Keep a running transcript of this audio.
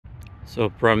So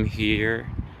from here,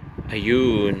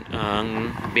 ayun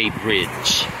ang Bay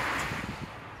Bridge.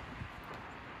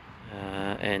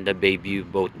 And the Bayview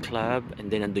Boat Club.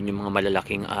 And then nandun yung mga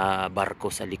malalaking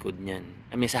barko sa likod niyan.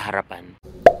 I mean, sa harapan.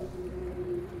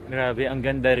 Grabe, ang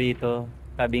ganda rito.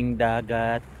 Tabing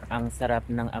dagat. Ang sarap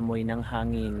ng amoy ng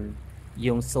hangin.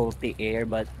 Yung salty air,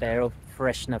 pero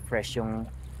fresh na fresh yung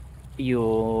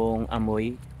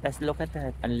amoy. Tapos look at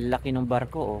that. Ang laki ng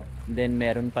barko, oh. Then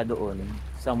meron pa doon.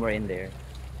 Somewhere in there.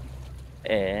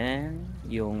 And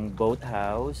yung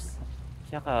boathouse.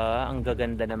 Tsaka ang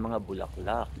gaganda ng mga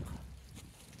bulaklak.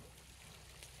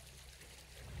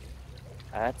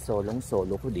 At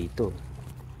solong-solo ko dito.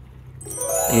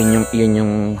 Yun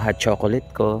yung hot chocolate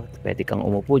ko. Pwede kang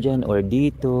umupo dyan or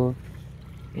dito.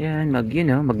 Yan,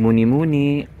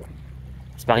 magmuni-muni.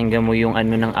 Tapos pakinggan mo yung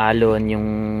ano ng alon, yung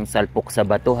salpok sa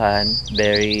batuhan.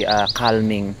 Very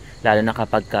calming. Lalo na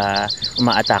kapag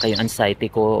umaatake yung anxiety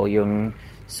ko o yung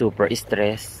super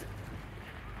stress.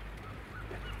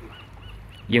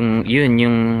 Yung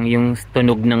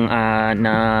tunog ng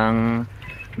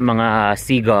mga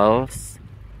seagulls.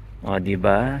 O,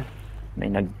 diba?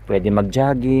 Pwede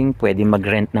mag-jogging, pwede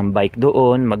mag-rent ng bike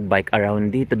doon, mag-bike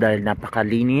around dito dahil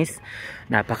napakalinis,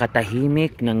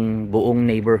 napakatahimik ng buong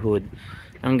neighborhood.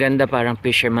 Ang ganda, parang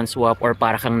Fisherman's Wharf or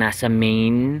para kang nasa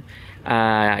Maine,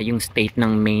 yung state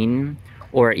ng Maine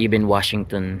or even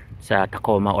Washington sa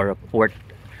Tacoma or Port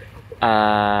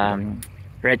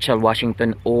Rachel,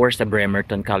 Washington or sa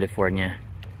Bremerton, California.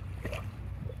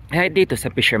 Dito sa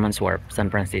Fisherman's Wharf,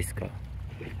 San Francisco.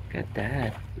 Look at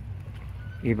that.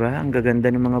 Diba? Ang gaganda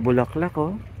ng mga bulaklak,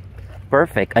 oh.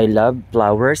 Perfect. I love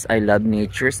flowers. I love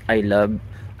natures. I love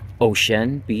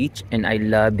ocean, beach. And I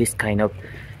love this kind of,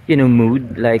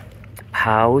 mood. Like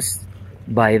house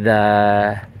by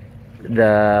the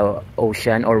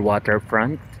ocean or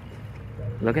waterfront.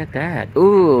 Look at that.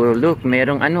 Ooh, look.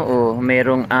 Merong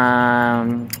merong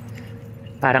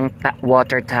parang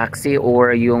water taxi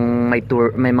or yung may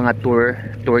mga tour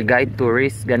guide,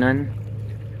 tourist, ganun.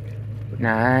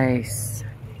 Nice.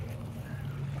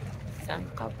 Saan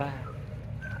ka ba?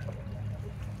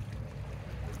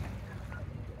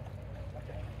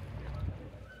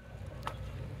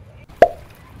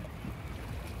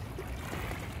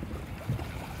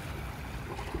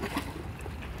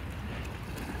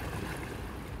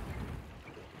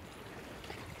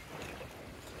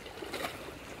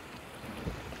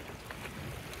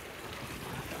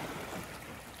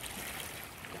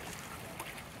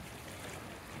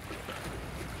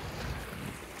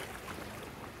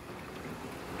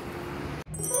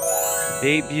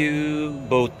 Bayview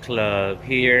Boat Club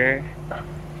here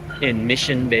in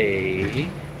Mission Bay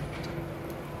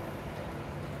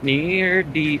near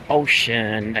the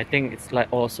ocean. I think it's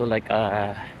also like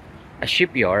a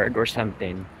shipyard or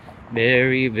something.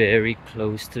 Very, very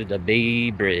close to the Bay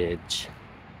Bridge,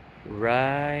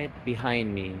 right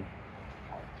behind me.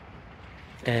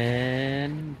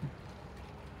 And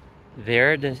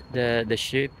there the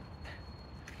ship,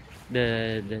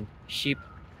 the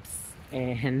ships,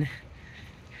 and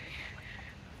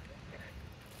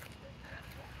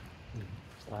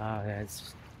wow,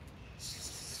 that's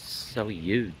so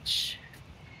huge.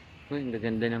 Uy, ang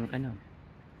ganda ng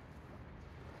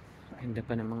ganda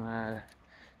pa ng mga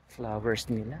flowers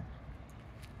nila.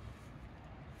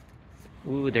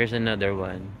 Ooh, there's another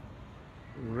one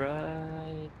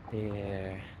right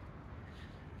there.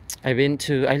 I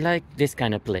like this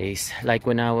kind of place. Like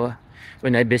when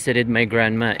I visited my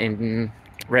grandma in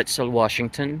Rachel,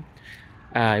 Washington,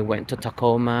 I went to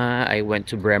Tacoma, I went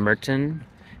to Bremerton,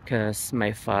 because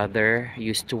my father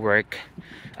used to work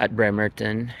at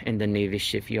Bremerton in the Navy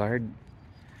shipyard.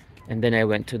 And then I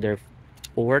went to their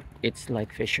port. It's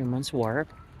like Fisherman's Wharf.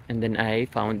 And then I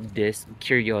found this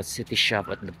curiosity shop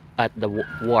at the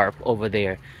wharf over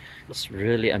there. It's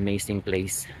really amazing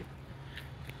place.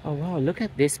 Oh wow, look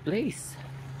at this place.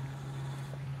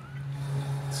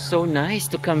 So nice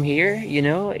to come here,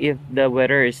 if the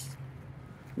weather is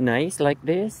nice like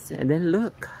this. And then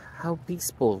look how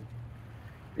peaceful.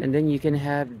 And then you can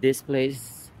have this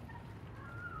place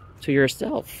to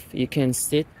yourself. You can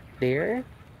sit there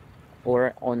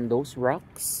or on those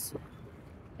rocks,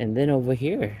 and then over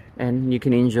here, and you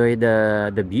can enjoy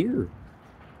the view,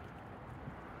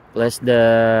 plus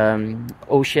the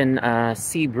ocean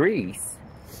sea breeze,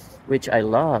 which I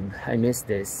love. I miss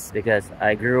this because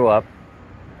I grew up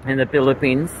in the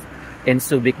Philippines in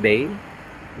Subic Bay.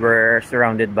 We're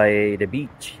surrounded by the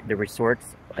beach, the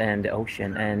resorts, and the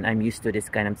ocean, and I'm used to this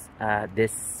kind of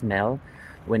this smell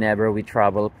whenever we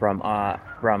travel from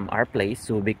our place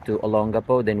Subic to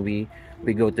Olongapo. Then we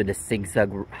go to the zigzag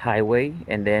highway,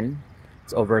 and then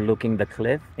It's overlooking the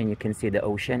cliff, and you can see the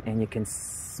ocean, and you can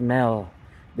smell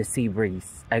the sea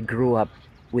breeze. I grew up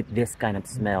with this kind of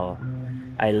smell.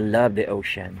 I love the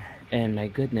ocean. And my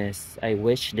goodness, I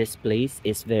wish this place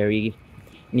is very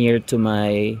near to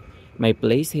my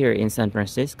place here in San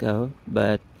Francisco,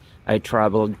 but I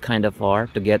traveled kind of far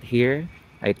to get here.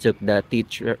 I took the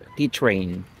T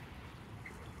train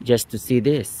just to see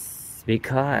this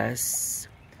because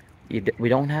we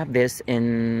don't have this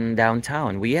in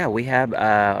downtown. We have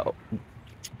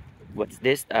what's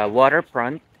this,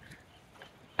 waterfront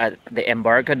at the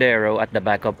Embarcadero at the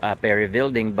back of Perry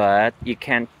Building, but you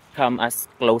can't come as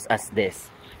close as this.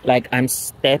 Like I'm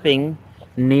stepping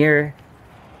near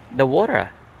the water.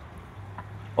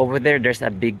 Over there, there's a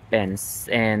big fence,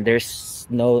 and there's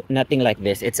nothing like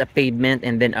this. It's a pavement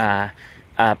and then a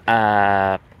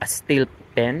steel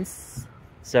fence.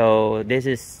 So this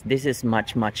is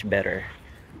much better.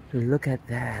 Look at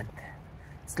that.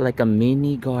 It's like a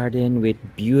mini garden with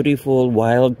beautiful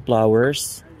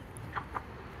wildflowers.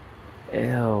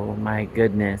 Oh my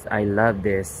goodness, I love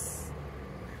this.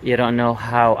 You don't know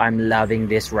how I'm loving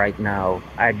this right now.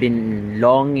 I've been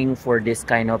longing for this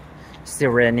kind of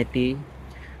serenity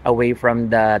away from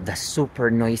the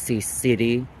super noisy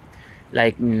city,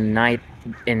 like night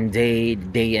and day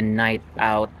and night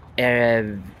out,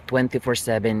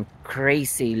 24/7,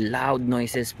 crazy loud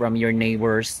noises from your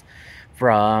neighbors,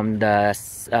 from the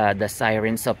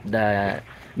sirens of the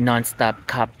non-stop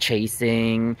cop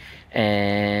chasing,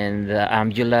 and the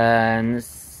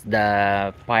ambulance,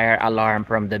 the fire alarm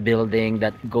from the building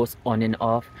that goes on and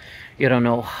off. You don't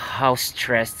know how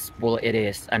stressful it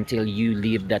is until you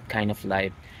live that kind of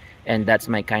life. And that's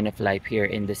my kind of life here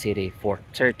in the city for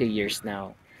 30 years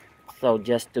now. So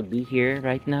just to be here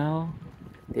right now,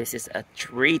 this is a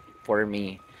treat for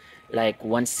me, like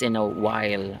once in a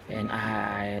while. And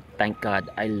I thank God,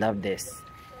 I love this.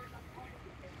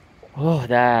 Oh,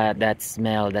 that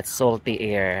smell, that salty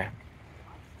air.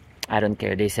 I don't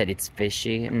care. They said it's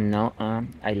fishy. No,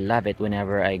 I love it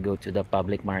whenever I go to the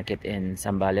public market in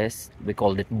Zambales. We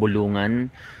call it bulungan.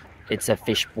 It's a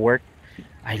fish port.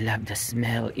 I love the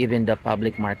smell. Even the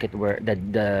public market, where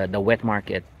the wet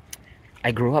market.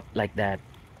 I grew up like that.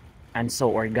 I'm so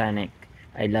organic.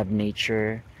 I love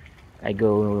nature. I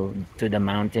go to the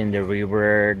mountain, the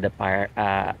river,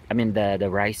 the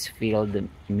rice field, the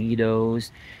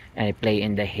meadows, and I play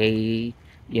in the hay.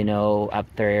 You know,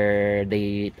 after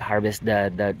they harvest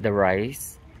the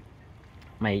rice,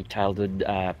 my childhood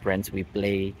friends, we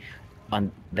play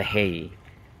on the hay.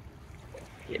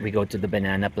 We go to the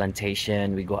banana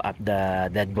plantation. We go up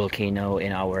that volcano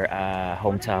in our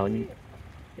hometown.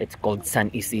 It's called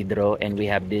San Isidro, and we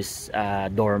have this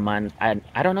dormant. I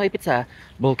don't know if it's a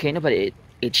volcano, but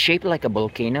it's shaped like a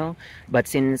volcano. But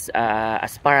since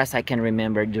as far as I can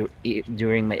remember,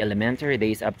 during my elementary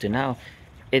days up to now,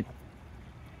 it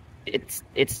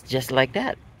it's just like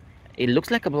that. It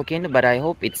looks like a volcano, but I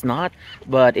hope it's not.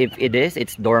 But if it is,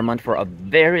 it's dormant for a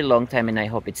very long time, and I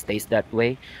hope it stays that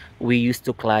way. We used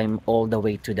to climb all the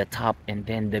way to the top, and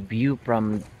then the view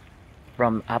from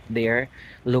up there,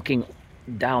 looking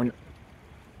down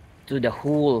to the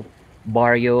whole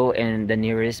barrio and the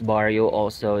nearest barrio,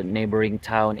 also neighboring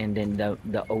town, and then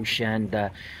the ocean,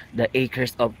 the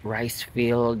acres of rice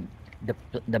field,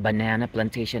 the banana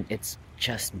plantation. It's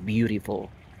just beautiful.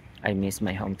 I miss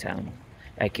my hometown.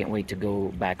 I can't wait to go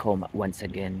back home once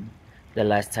again. The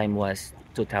last time was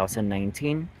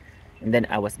 2019, and then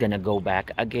I was gonna go back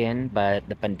again, but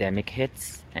the pandemic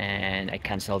hits and I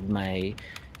canceled my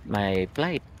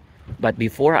flight. But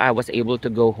before I was able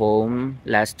to go home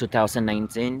last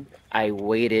 2019, I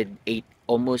waited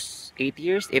almost 8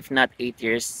 years, if not 8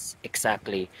 years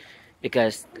exactly,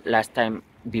 because last time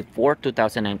before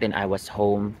 2019 I was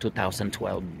home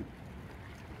 2012.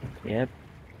 Yep.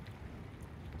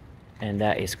 And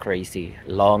that is crazy.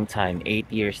 Long time, 8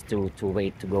 years to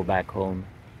wait to go back home.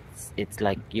 It's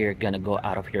like you're gonna go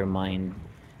out of your mind.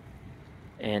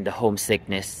 And the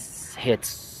homesickness hits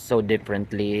so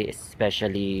differently,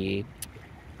 especially,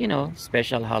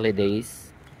 special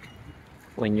holidays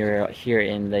when you're here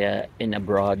in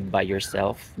abroad by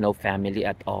yourself, no family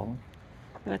at all.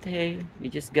 But hey,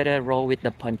 you just gotta roll with the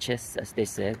punches, as they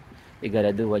said. You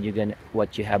gotta do what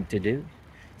you have to do.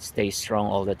 Stay strong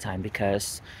all the time,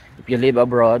 because if you live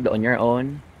abroad on your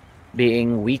own,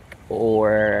 being weak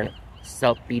or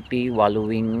self-pity,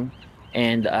 wallowing,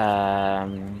 and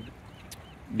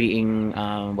being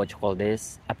what you call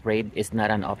this, afraid, is not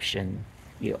an option.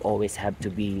 You always have to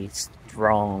be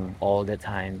strong all the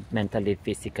time, mentally,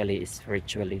 physically,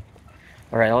 spiritually,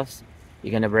 or else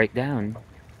you're gonna break down.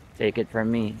 Take it from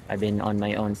me. I've been on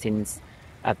my own since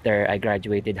After I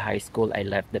graduated high school, I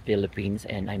left the Philippines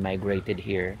and I migrated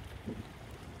here.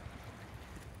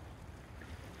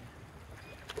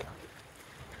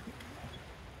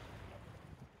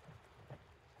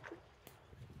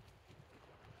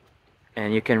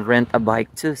 And you can rent a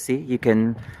bike too. See, you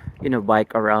can,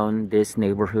 bike around this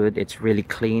neighborhood. It's really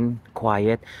clean,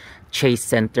 quiet. Chase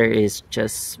Center is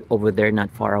just over there,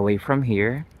 not far away from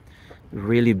here.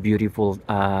 Really beautiful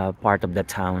part of the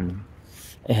town.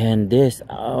 And this,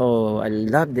 oh, I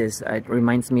love this. It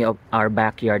reminds me of our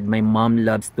backyard. My mom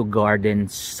loves to garden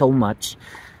so much.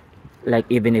 Like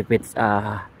even if it's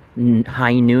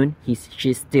high noon,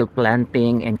 she's still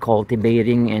planting and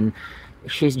cultivating, and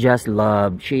she's just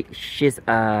love. She's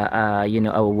a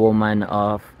woman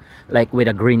of, like, with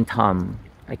a green thumb.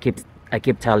 I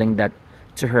keep telling that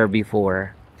to her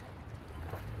before.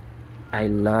 I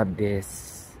love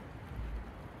this.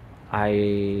 I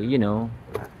you know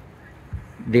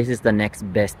this is the next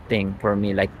best thing for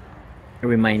me, like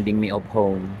reminding me of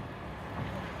home.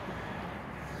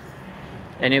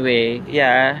 Anyway,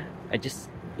 yeah, I just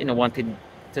wanted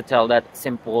to tell that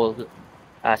simple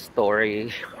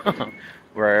story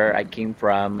where I came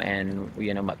from, and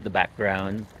the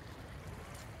background.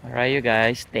 All right, you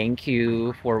guys, thank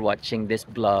you for watching this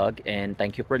vlog, and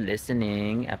thank you for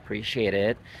listening. Appreciate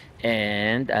it,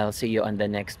 and I'll see you on the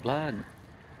next vlog.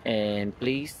 And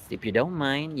please, if you don't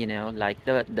mind, like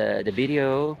the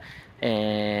video,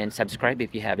 and subscribe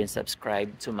if you haven't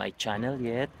subscribed to my channel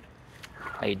yet.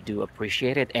 I do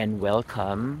appreciate it, and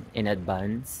welcome in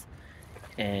advance.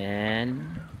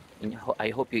 And I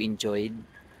hope you enjoyed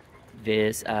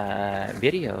this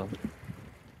video.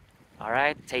 All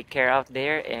right, take care out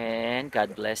there, and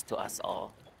God bless to us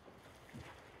all.